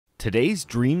Today's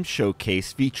Dream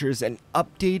Showcase features an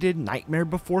updated Nightmare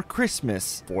Before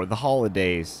Christmas for the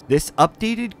holidays. This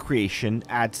updated creation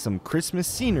adds some Christmas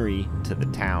scenery to the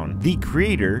town. The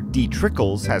creator,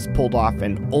 Detricklez, has pulled off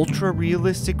an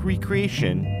ultra-realistic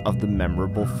recreation of the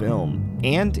memorable film,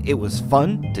 and it was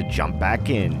fun to jump back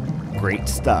in. Great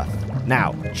stuff.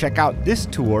 Now, check out this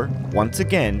tour, once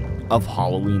again, of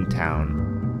Halloween Town.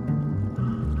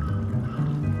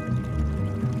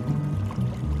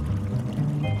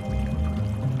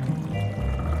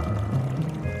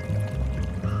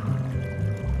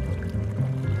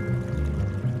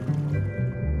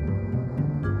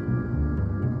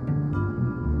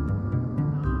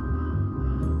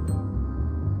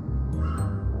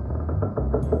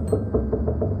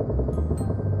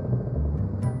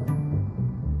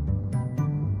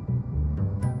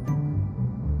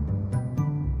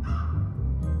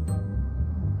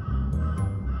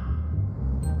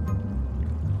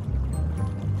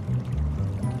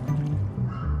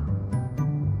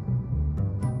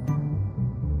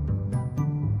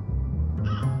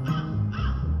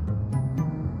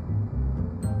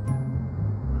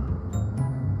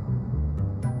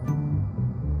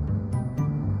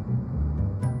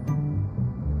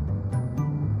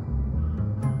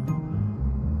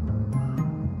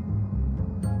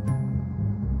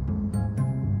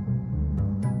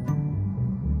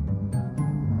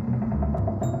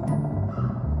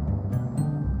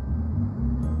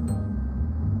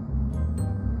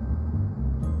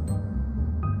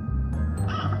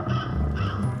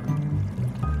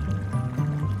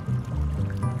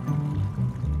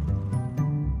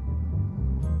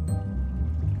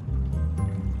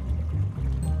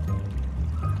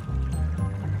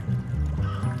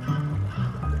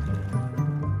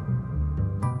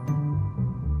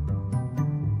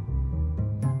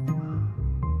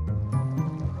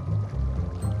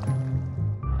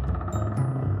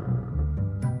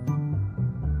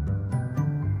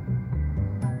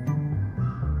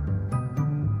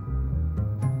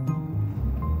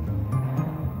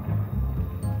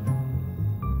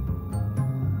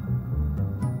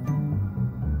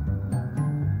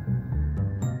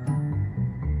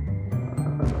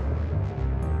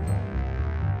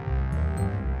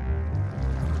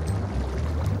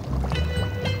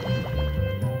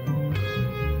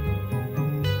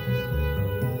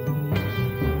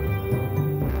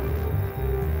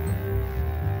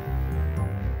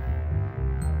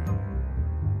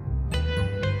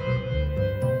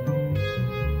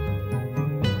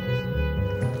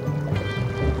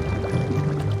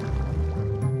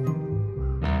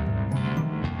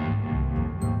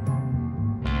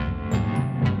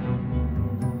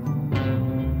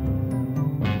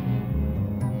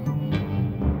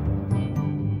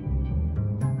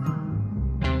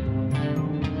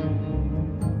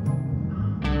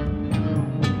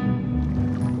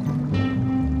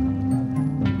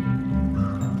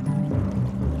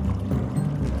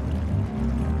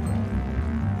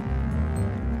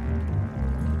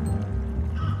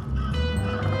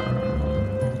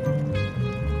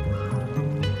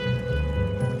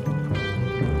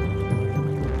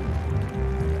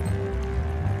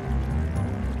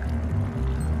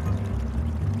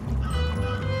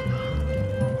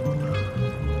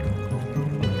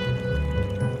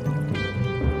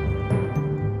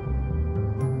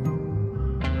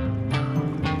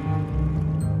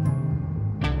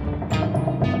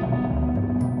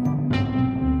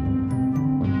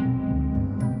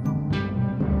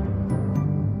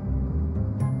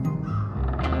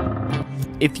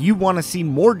 If you want to see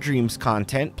more Dreams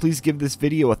content, please give this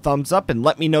video a thumbs up and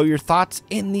let me know your thoughts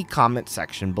in the comment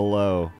section below.